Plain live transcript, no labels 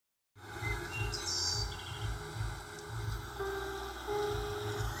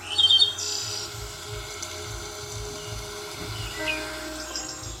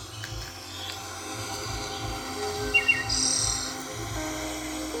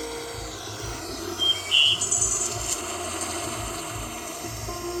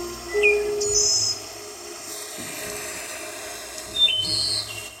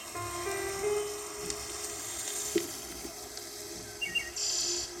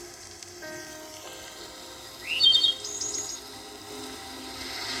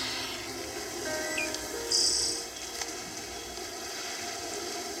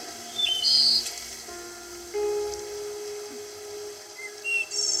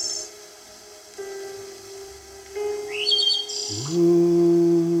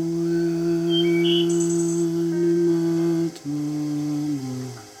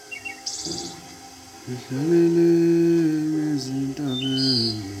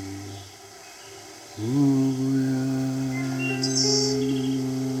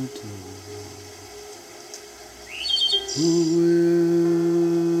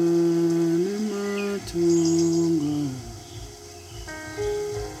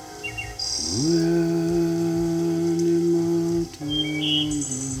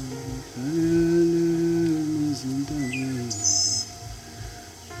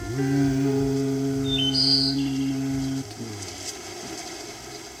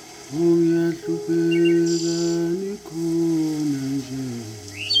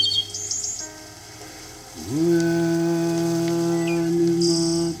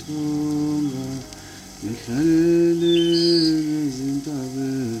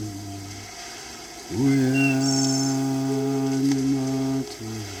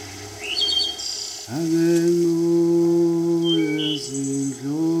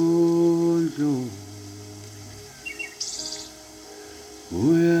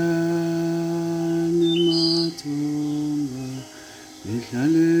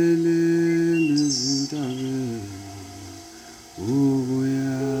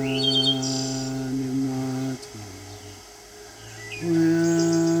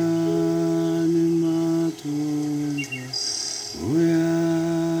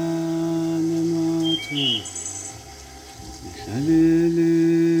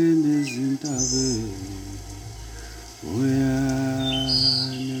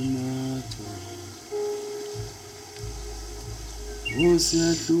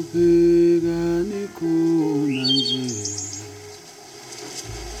Siyahlupheka nikhona nje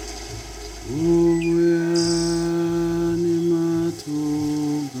ubuyani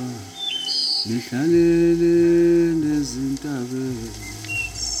mathunga nihlalele nezintabeni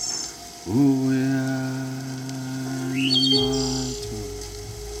ubuyani mathunga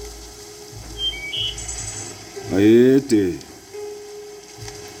ayede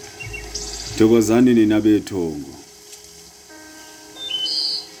thokozani nina bethongo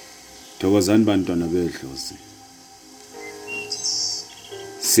thokozani bantwana bedlozi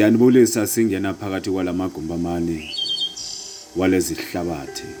siyanibulisa singena phakathi kwalamagumbi amane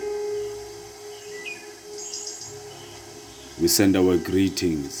walezihlabathi. We send our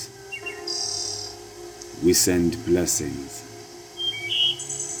greetings, we send blessings,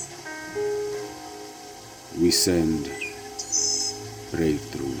 we send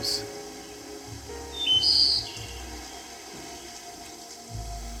breakthroughs.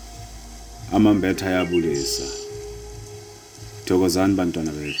 Amambetha ayabulisa. Thokozani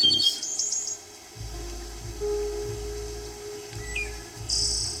bantwana bedlozi.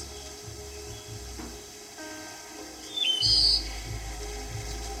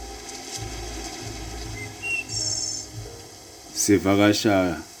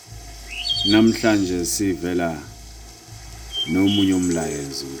 Sivakasha namhlanje sivela nomunye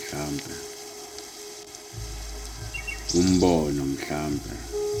umlayezo mhlambe. Umbono mhlambe.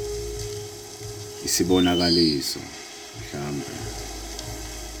 Isibonakaliso mhlambe.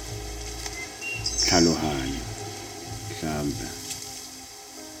 Hlalohanya mhlambe.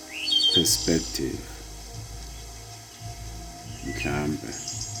 Perspective mhlambe.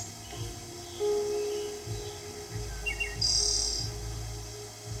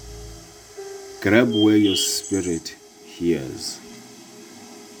 Grab where your spirit hears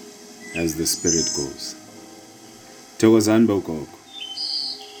as the spirit goes. Thokozani bogogo.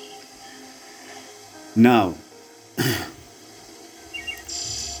 Now,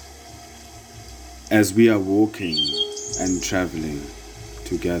 as we are walking and traveling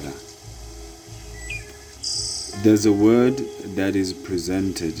together, there's a word that is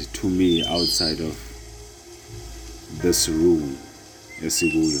presented to me outside of this room,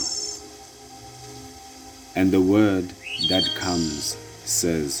 esikuyo. And the word that comes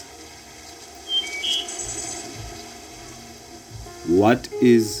says, what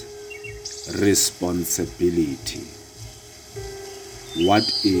is responsibility? What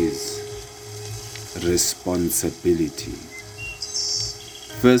is responsibility?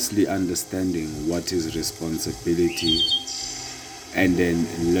 Firstly, understanding what is responsibility, and then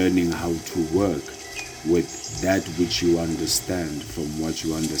learning how to work with that which you understand from what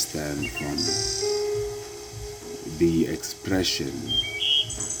you understand from the expression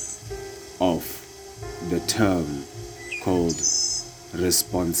of the term called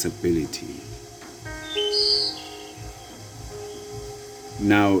responsibility.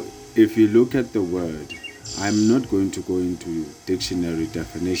 Now, if you look at the word, I'm not going to go into dictionary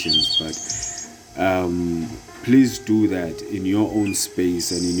definitions, but Please do that in your own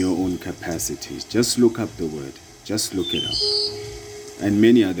space and in your own capacities. Just look up the word. Just look it up. And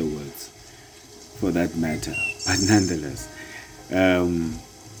many other words for that matter. But nonetheless,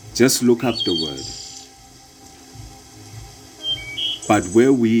 just look up the word. But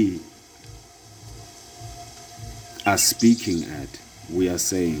where we are speaking at, we are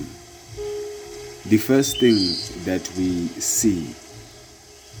saying, the first thing that we see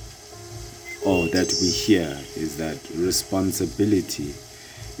or that we hear is that responsibility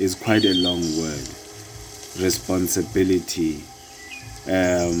is quite a long word. Responsibility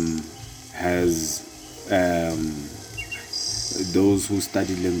has those who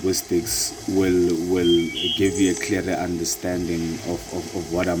study linguistics will give you a clearer understanding of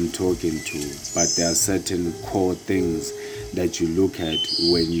what I'm talking to. But there are certain core things that you look at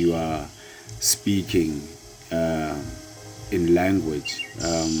when you are speaking in language.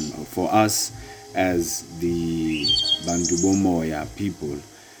 For us as the Bantu Bomoya people,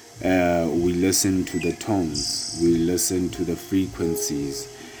 we listen to the tones, we listen to the frequencies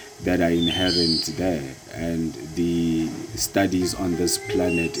that are inherent there, and the studies on this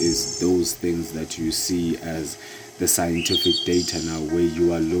planet is those things that you see as the scientific data now, where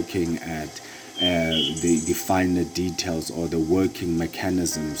you are looking at the finer details or the working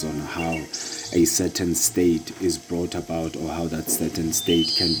mechanisms on how a certain state is brought about or how that certain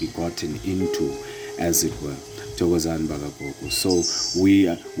state can be gotten into, as it were. So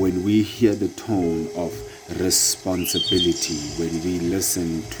when we hear the tone of responsibility, when we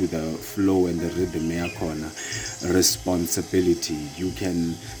listen to the flow and the rhythm, responsibility, you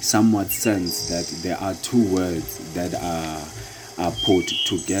can somewhat sense that there are two words that are put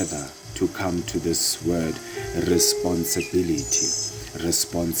together to come to this word responsibility.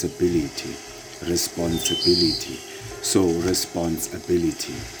 Responsibility. Responsibility. So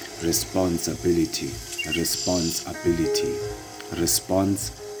responsibility. Responsibility. Responsibility.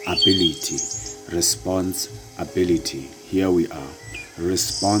 Responsibility. Responsibility. Here we are.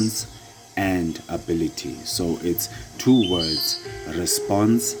 Response and ability. So it's two words.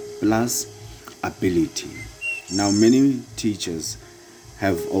 Response plus ability. Now many teachers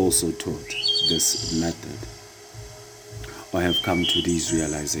have also taught this method or have come to these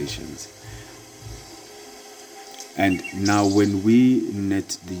realizations. And now when we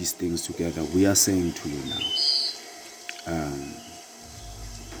knit these things together, we are saying to you now,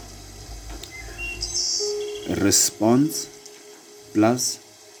 response plus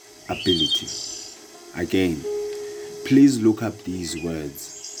ability. Again, please look up these words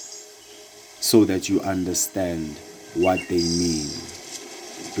so that you understand what they mean.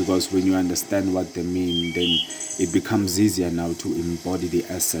 Because when you understand what they mean, then it becomes easier now to embody the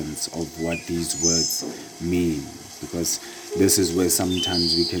essence of what these words mean. Because this is where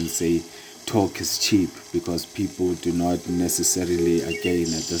sometimes we can say talk is cheap, because people do not necessarily, again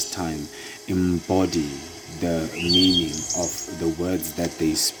at this time, embody the meaning of the words that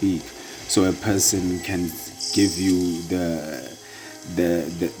they speak. So a person can give you the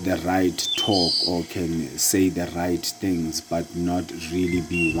right talk or can say the right things, but not really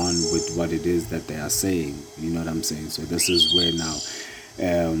be one with what it is that they are saying. You know what I'm saying? So this is where now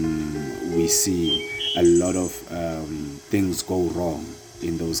we see a lot of things go wrong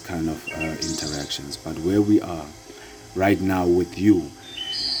in those kind of interactions. But where we are right now with you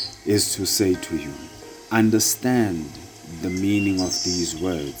is to say to you, understand the meaning of these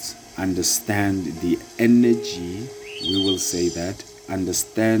words, understand the energy, we will say that,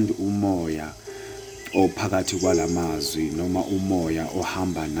 understand umoya ophakathi kwalamazwi noma umoya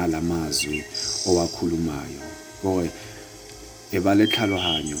ohamba nalamazwi owakhulumayo. Boy, ebale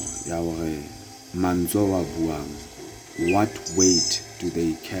tlhaloganyo ya gore manzo wa buang, what weight do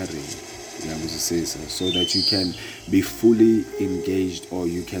they carry? So that you can be fully engaged, or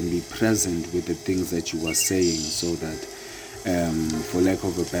you can be present with the things that you are saying, so that for lack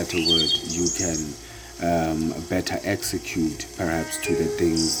of a better word, you can better execute perhaps to the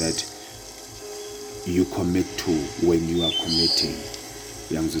things that you commit to when you are committing.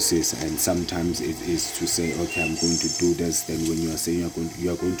 And sometimes it is to say, okay, I'm going to do this. Then when you are saying you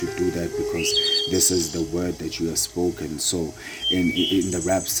are going to do that because this is the word that you have spoken. So in the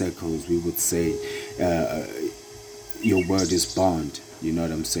rap circles, we would say your word is bond. You know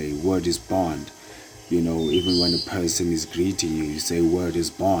what I'm saying? Word is bond. You know, even when a person is greeting you, you say word is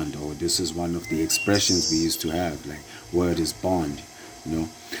bond, or this is one of the expressions we used to have, like word is bond. You know,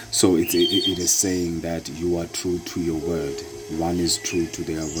 so it is saying that you are true to your word. One is true to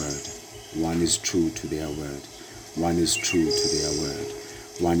their word. One is true to their word. One is true to their word.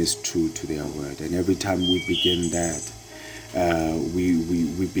 One is true to their word. And every time we begin that,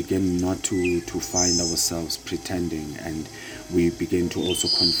 we begin not to find ourselves pretending, and we begin to also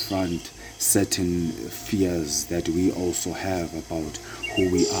confront certain fears that we also have about who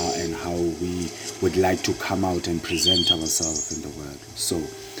we are and how we would like to come out and present ourselves in the world. So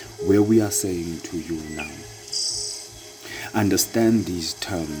where we are saying to you now, understand these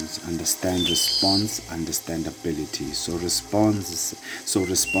terms, understand response, understand ability. So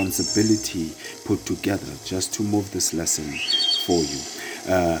responsibility put together, just to move this lesson for you.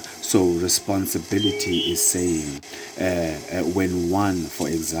 So responsibility is saying when one, for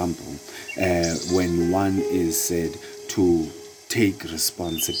example, when one is said to take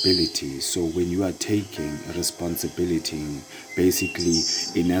responsibility. So when you are taking responsibility, basically,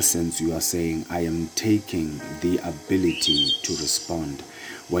 in essence, you are saying, I am taking the ability to respond.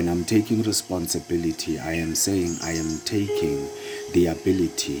 When I'm taking responsibility, I am saying I am taking the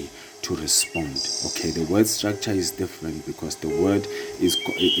ability to respond. Okay, the word structure is different because the word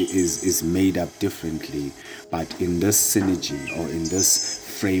is made up differently, but in this synergy or in this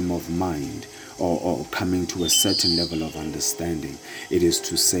frame of mind, or coming to a certain level of understanding, it is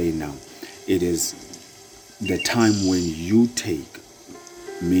to say now, it is the time when you take,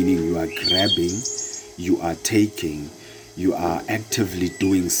 meaning you are grabbing, you are taking, you are actively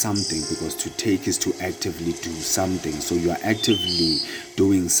doing something, because to take is to actively do something. So you are actively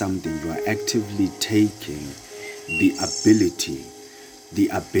doing something, you are actively taking the ability,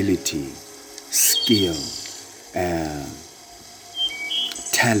 skill,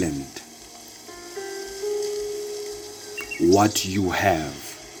 talent, what you have,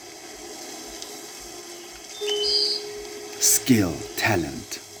 skill,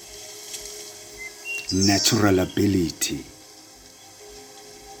 talent, natural ability,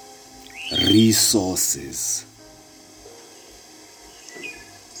 resources.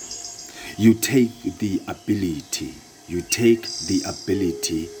 You take the ability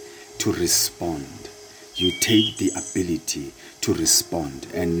to respond. You take the ability to respond.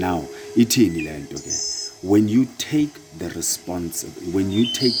 And now, ithini le nto ke? When you take the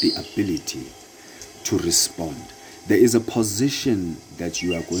ability to respond, there is a position that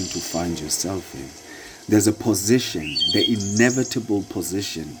you are going to find yourself in. There's a position, the inevitable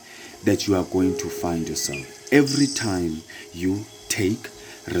position that you are going to find yourself. Every time you take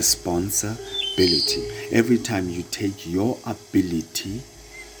responsibility, every time you take your ability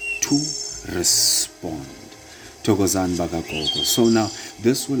to respond. Thokozani bakagogo. So now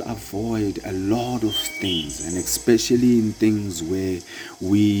this will avoid a lot of things, and especially in things where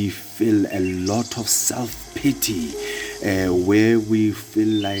we feel a lot of self-pity, where we feel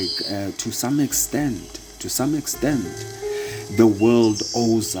like to some extent, the world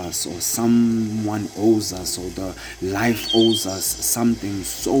owes us, or someone owes us, or the life owes us something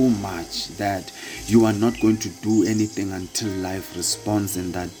so much that you are not going to do anything until life responds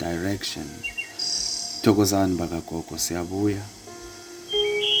in that direction. Thokozani bakagogo, siyabuya.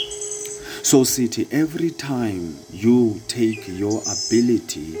 So City, every time you take your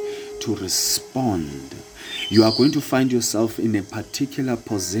ability to respond, you are going to find yourself in a particular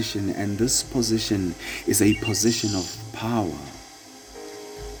position, and this position is a position of power.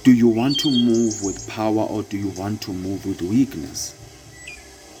 Do you want to move with power, or do you want to move with weakness?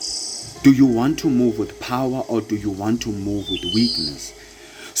 Do you want to move with power, or do you want to move with weakness?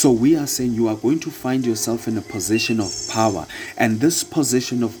 So we are saying you are going to find yourself in a position of power, and this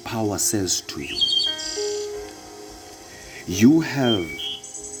position of power says to you, you have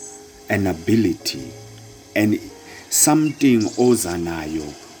an ability and something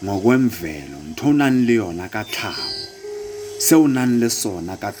ozanayo ngokwemvelo, nthonani le yona katlhago, seonang le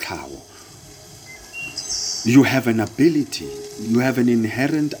sona katlhago. You have an ability, you have an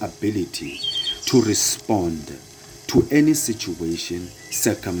inherent ability to respond to any situation,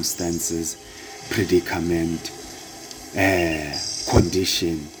 circumstances, predicament,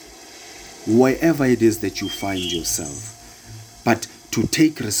 condition, wherever it is that you find yourself. But to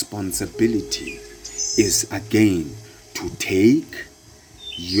take responsibility is again to take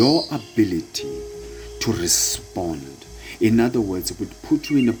your ability to respond. In other words, it would put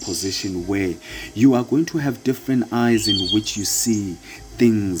you in a position where you are going to have different eyes in which you see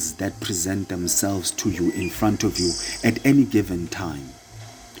things that present themselves to you in front of you at any given time.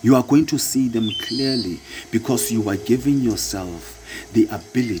 You are going to see them clearly because you are giving yourself the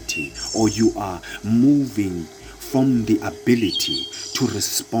ability, or you are moving from the ability to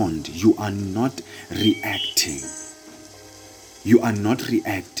respond. You are not reacting. You are not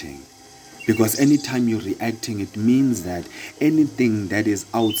reacting. Because anytime you're reacting, it means that anything that is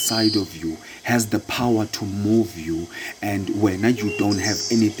outside of you has the power to move you, and when you don't have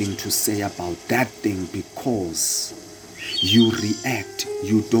anything to say about that thing because You react.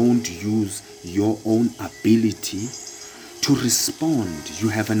 You don't use your own ability to respond. You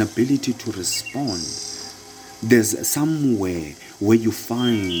have an ability to respond. There's somewhere where you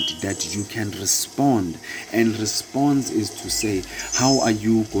find that you can respond, and response is to say, how are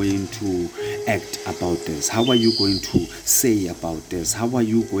you going to act about this? How are you going to say about this? How are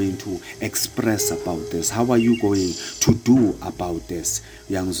you going to express about this? How are you going to do about this?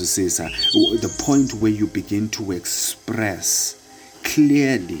 The point where you begin to express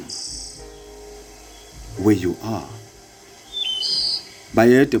clearly where you are.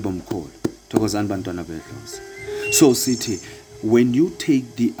 Bayede bomkhulu, thokozani bantwana bedlozi. So City, when you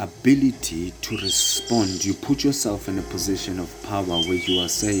take the ability to respond, you put yourself in a position of power where you are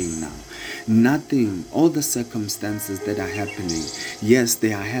saying now, nothing, all the circumstances that are happening, yes,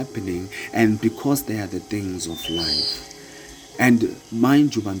 they are happening, and because they are the things of life. And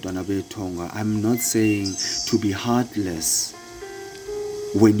mind you, bantwana betonga, I'm not saying to be heartless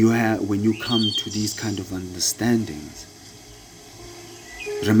when you come to these kind of understandings.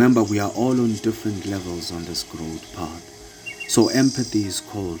 Remember, we are all on different levels on this growth path. So empathy is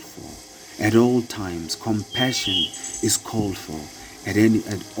called for at all times. Compassion is called for at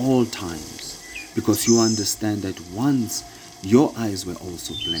all times, because you understand that once your eyes were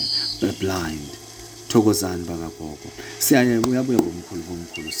also blind. Thokozani bakagogo. Siyabuya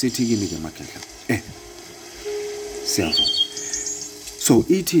bomkhulu. Sithi kimi ke makehla. Siyavuma. So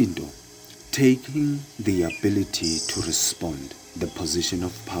itindo, taking the ability to respond, the position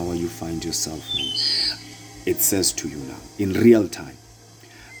of power you find yourself in. It says to you now, in real time,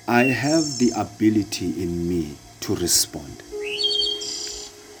 I have the ability in me to respond.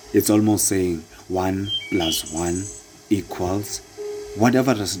 It's almost saying 1 + 1 equals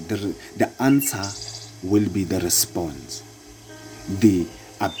whatever the answer will be the response. The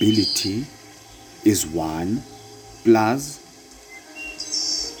ability is 1 plus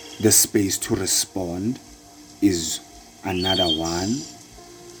the space to respond is another 1,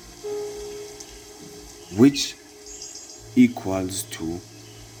 which equals to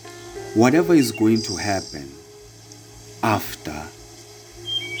whatever is going to happen after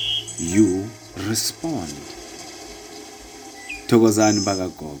you respond. Thokozani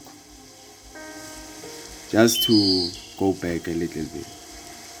bakagogo. Just to go back a little bit.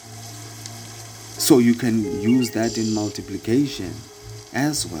 So you can use that in multiplication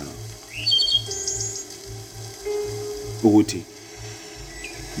as well. Uguti,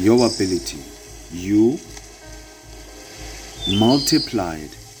 your ability, you multiplied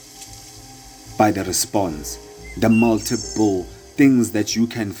by the response, the multiple things that you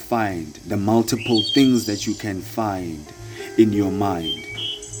can find, the multiple things that you can find in your mind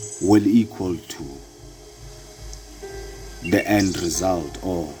will equal to the end result,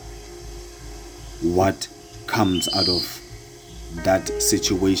 or what comes out of that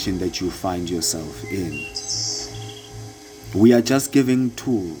situation that you find yourself in. We are just giving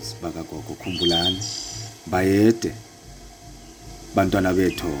tools, bakagogo, khumbulani, bayede, bantwana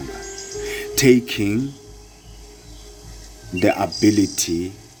betonga, taking the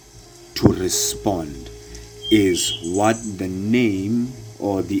ability to respond is what the name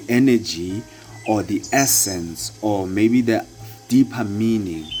or the energy or the essence or maybe the deeper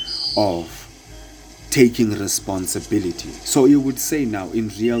meaning of taking responsibility. So you would say now in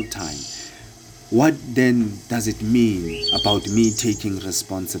real time, what then does it mean about me taking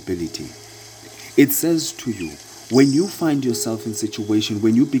responsibility? It says to you, when you find yourself in situation,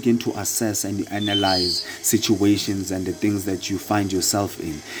 when you begin to assess and analyze situations and the things that you find yourself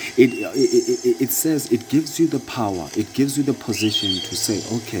in, it says it gives you the power, it gives you the position to say,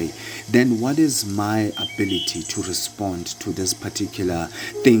 okay, then what is my ability to respond to this particular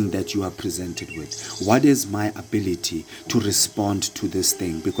thing that you are presented with? What is my ability to respond to this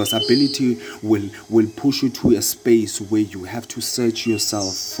thing? Because ability will push you to a space where you have to search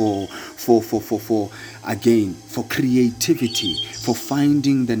yourself for creativity, for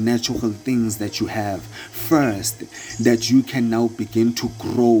finding the natural things that you have first, that you can now begin to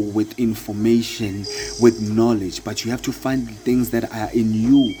grow with information, with knowledge. But you have to find the things that are in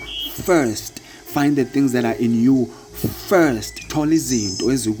you first. Find the things that are in you first. Thola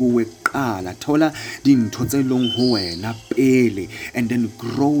izinto ezikuwe kuqala, thola dintho tse leng ho wena pele, and then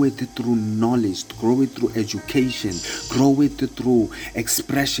grow it through knowledge, grow it through education, grow it through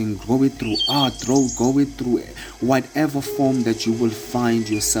expression, grow it through art, grow it through whatever form that you will find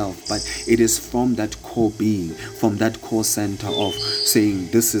yourself. But it is from that core being, from that core center of saying,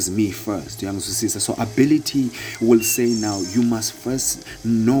 this is me first. So ability will say now, you must first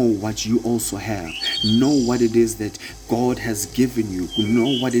know what you also have. Know what it is that God has given you.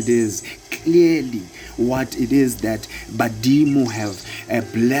 Know what it is recognize clearly what it is that Badimo have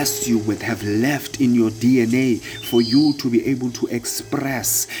blessed you with, have left in your DNA for you to be able to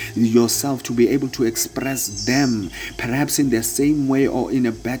express yourself, to be able to express them, perhaps in the same way or in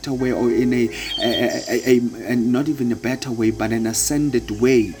a better way, or in a not even a better way, but an ascended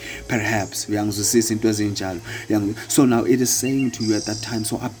way, perhaps. So now it is saying to you at that time,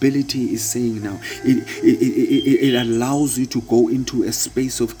 so ability is saying now, it allows you to go into a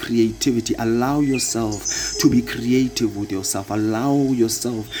space of creativity. Allow yourself to be creative with yourself. Allow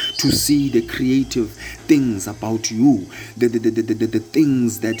yourself to see the creative things about you, the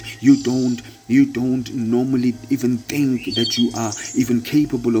things that you don't normally even think that you are even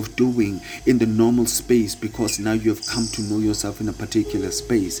capable of doing in the normal space, because now you have come to know yourself in a particular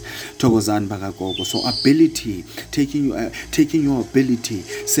space. Thokozani bakagogo. So ability, taking your ability,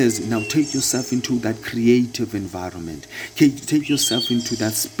 says now take yourself into that creative environment. Take yourself into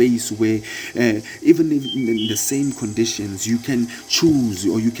that space where even in the same conditions, you can choose,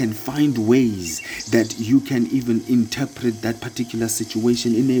 or you can find ways that you can even interpret that particular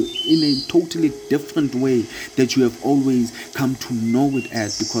situation in a totally different way that you have always come to know it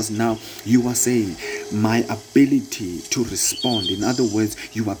as, because now you are saying my ability to respond. In other words,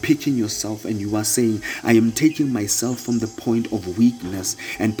 you are picking yourself and you are saying, I am taking myself from the point of weakness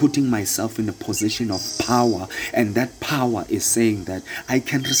and putting myself in a position of power, and that power is saying that I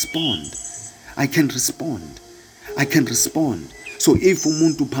can respond. I can respond. I can respond. So if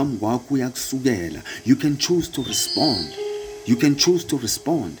umuntu phambi kwakho uyakusukela, you can choose to respond. You can choose to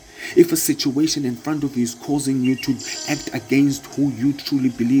respond. If a situation in front of you is causing you to act against who you truly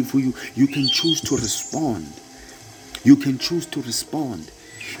believe, you can choose to respond. You can choose to respond.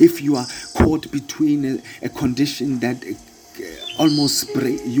 If you are caught between a condition that almost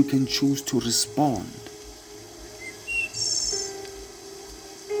breaks, you can choose to respond.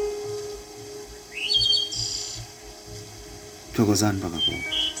 Thokozani bakagogo.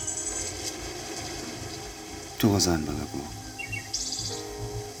 Thokozani bakagogo.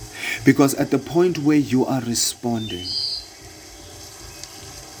 Because at the point where you are responding,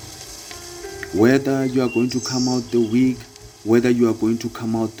 whether you are going to come out the weak, whether you are going to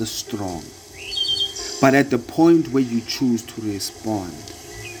come out the strong, but at the point where you choose to respond,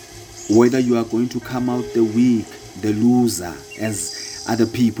 whether you are going to come out the weak, the loser, as other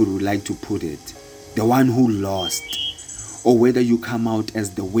people would like to put it, the one who lost, or whether you come out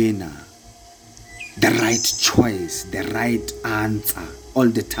as the winner, the right choice, the right answer all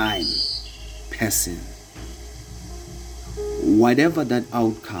the time, person, whatever that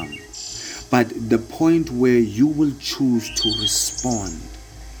outcome, but the point where you will choose to respond,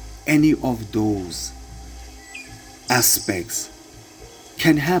 any of those aspects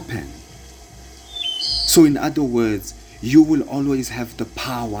can happen. So in other words, you will always have the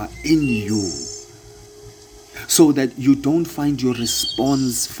power in you, so that you don't find your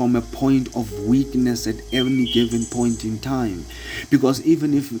response from a point of weakness at any given point in time. Because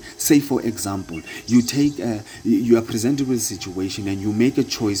even if, say for example, you are presented with a situation and you make a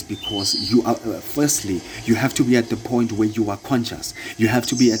choice, because you are firstly, you have to be at the point where you are conscious. You have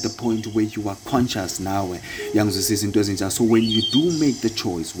to be at the point where you are conscious now. So when you do make the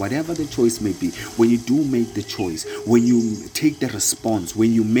choice, whatever the choice may be, when you do make the choice, when you take the response,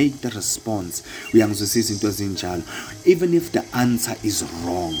 when you make the response, even if the answer is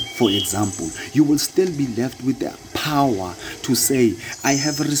wrong, for example, you will still be left with the power to say, I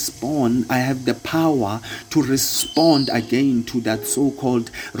have the power to respond again to that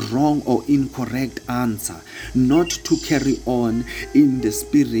so-called wrong or incorrect answer, not to carry on in the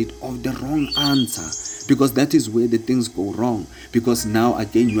spirit of the wrong answer, because that is where the things go wrong, because now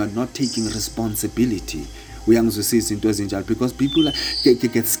again you are not taking responsibility. Because people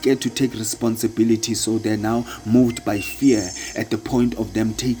get scared to take responsibility, so they're now moved by fear at the point of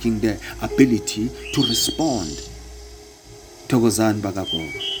them taking the ability to respond.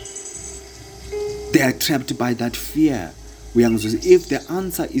 They are trapped by that fear. If the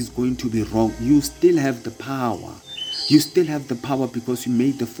answer is going to be wrong, you still have the power. You still have the power, because you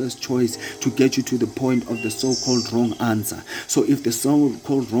made the first choice to get you to the point of the so-called wrong answer. So if the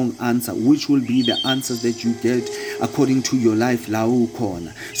so-called wrong answer, which will be the answers that you get according to your life,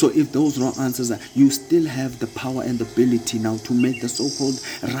 corner. So if those wrong answers are, you still have the power and the ability now to make the so-called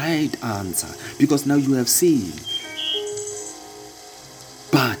right answer, because now you have seen.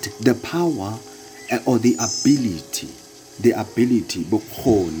 But the power or the ability,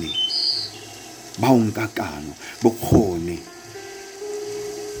 bokgoni, baunkakano, bokgoni,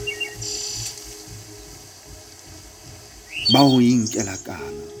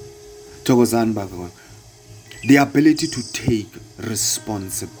 baoinkelakano. Thokozani bakagogo. The ability to take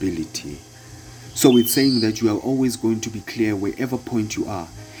responsibility. So it's saying that you are always going to be clear wherever point you are.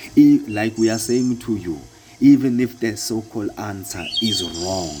 Like we are saying to you, even if the so-called answer is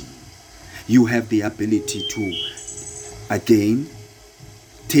wrong, you have the ability to, again,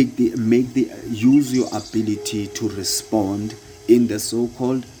 use your ability to respond in the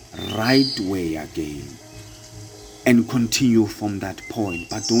so-called right way again, and continue from that point.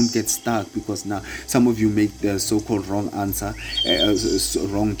 But don't get stuck, because now some of you make the so-called wrong answer,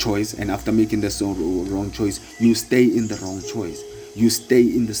 wrong choice, and after making the wrong choice, you stay in the wrong choice. You stay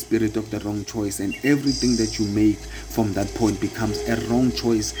in the spirit of the wrong choice, and everything that you make from that point becomes a wrong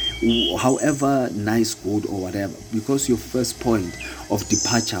choice, however nice, good, or whatever, because your first point of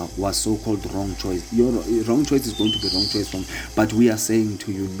departure was so-called wrong choice. Your wrong choice is going to be wrong choice from, but we are saying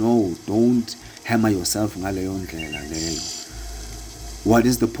to you, no, don't hammer yourself ngaleyo ndlela leyo. What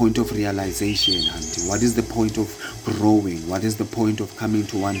is the point of realization, auntie? What is the point of growing? What is the point of coming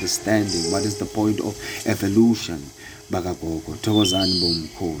to understanding? What is the point of evolution? Bakagogo, thokozani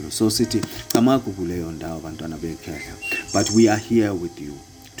bomkhulu. So sithi camaku kuleyo ndawo bantwana bekhehla. But we are here with you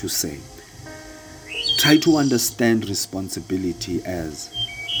to say, try to understand responsibility as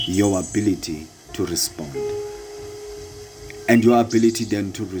your ability to respond. And your ability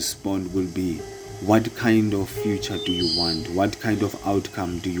then to respond will be, what kind of future do you want? What kind of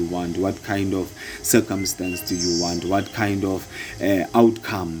outcome do you want? What kind of circumstance do you want? What kind of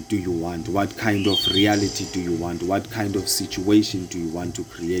outcome do you want? What kind of reality do you want? What kind of situation do you want to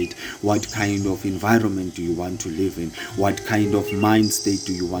create? What kind of environment do you want to live in? What kind of mind state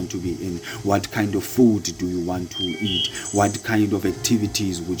do you want to be in? What kind of food do you want to eat? What kind of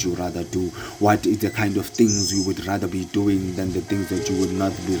activities would you rather do? What is the kind of things you would rather be doing than the things that you would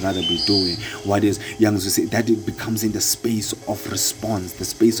not rather be doing? What is young to say that it becomes in the space of response. The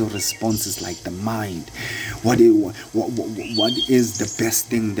space of response is like the mind. What is the best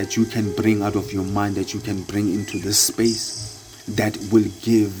thing that you can bring out of your mind, that you can bring into this space, that will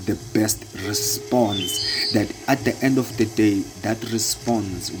give the best response, that at the end of the day, that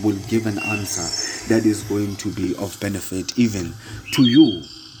response will give an answer that is going to be of benefit even to you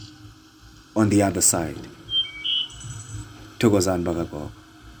on the other side. Thokozani bakagogo.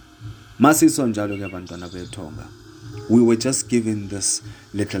 Masiso njalo ke bantwana bethonga. We were just given this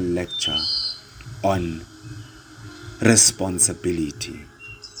little lecture on responsibility.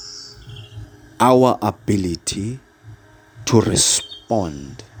 Our ability to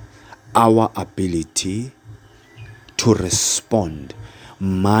respond. Our ability to respond.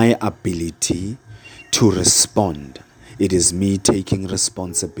 My ability to respond. It is me taking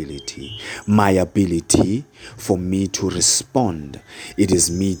responsibility. My ability for me to respond. It is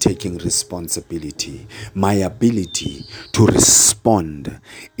me taking responsibility. My ability to respond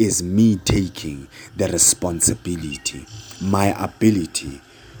is me taking the responsibility. My ability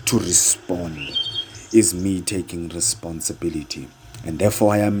to respond is me taking responsibility. And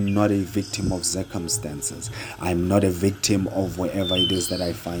therefore, I am not a victim of circumstances. I am not a victim of wherever it is that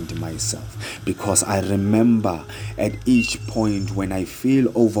I find myself. Because I remember at each point when I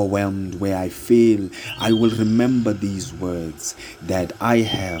feel overwhelmed, where I will remember these words, that I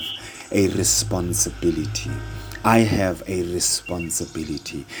have a responsibility. I have a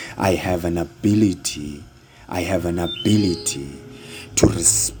responsibility. I have an ability. I have an ability to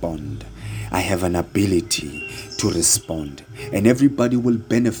respond. I have an ability to respond. And everybody will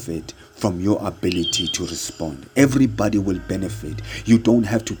benefit from your ability to respond. Everybody will benefit. You don't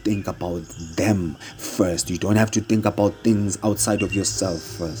have to think about them first. You don't have to think about things outside of yourself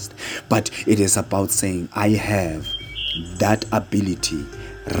first. But it is about saying, I have that ability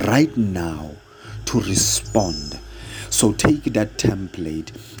right now to respond. So take that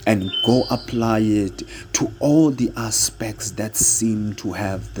template and go apply it to all the aspects that seem to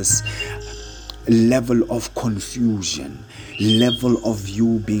have this level of confusion, level of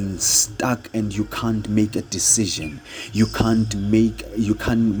you being stuck and you can't make a decision. You can't make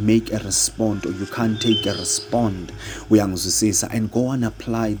a response, or you can't take a response. And go and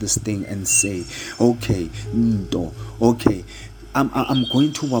apply this thing and say, okay, I'm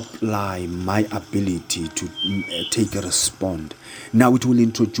going to apply my ability to take a response. Now it will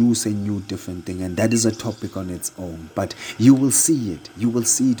introduce a new different thing, and that is a topic on its own. But you will see it. You will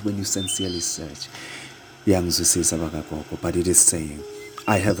see it when you sincerely search. But it is saying,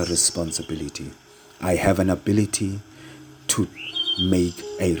 I have a responsibility. I have an ability to make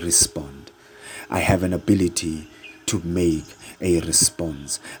a response. I have an ability to make a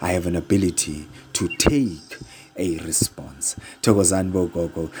response. I have an ability to take a response. balance. Thokozani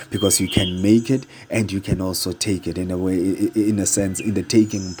bogogo, because you can make it and you can also take it. In a way, in a sense, in the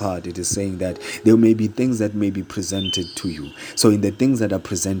taking part, it is saying that there may be things that may be presented to you. So in the things that are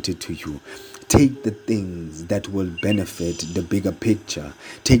presented to you, take the things that will benefit the bigger picture.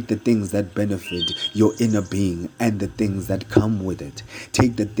 Take the things that benefit your inner being and the things that come with it.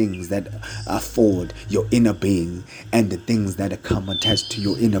 Take the things that afford your inner being and the things that come attached to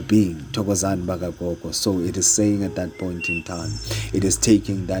your inner being. Thokozani bagagogo. So it is saying at that point in time, it is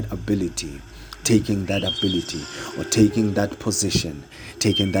taking that ability or taking that position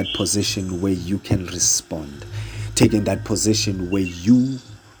where you can respond, taking that position where you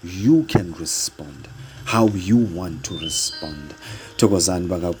can respond how you want to respond. Thokozani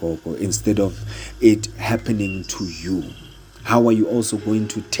bagagogo, instead of it happening to you, how are you also going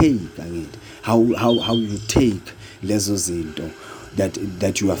to take it? How you take lezo zinto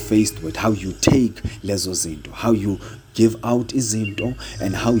that you are faced with, how you take lezo zinto, how you give out izinto,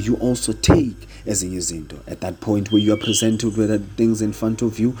 and how you also take ezinye izinto. At that point where you are presented with things in front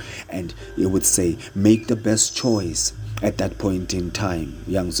of you, and it would say, make the best choice at that point in time.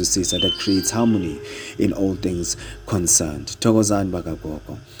 Young Zusisa, that creates harmony in all things concerned. Thokozani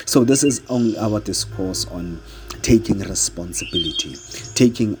bagagogo. So this is only our discourse on taking responsibility,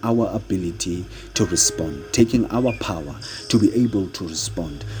 taking our ability to respond, taking our power to be able to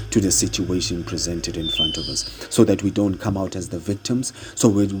respond to the situation presented in front of us, so that we don't come out as the victims, so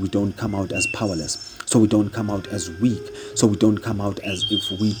we don't come out as powerless, so we don't come out as weak, so we don't come out as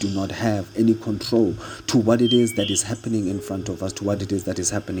if we do not have any control to what it is that is happening in front of us, to what it is that is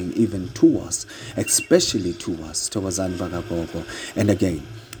happening even to us, especially to us. Thokozani bagagogo. And again,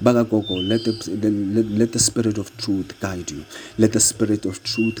 bagagogo, let the spirit of truth guide you. Let the spirit of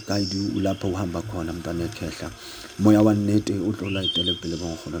truth guide you. Ulapho uhamba khona mntwana ekhehla. Moya wanete udlula itelebhele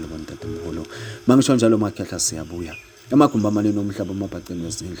bangkhona labantu mholo. Mangisho njalo makhehla siyabuya. Emagumba amanene omhlaba amabhaqeni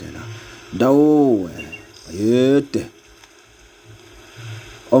wezindlela. Ndawo yede.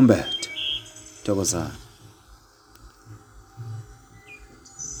 Ombethe. Thokozani.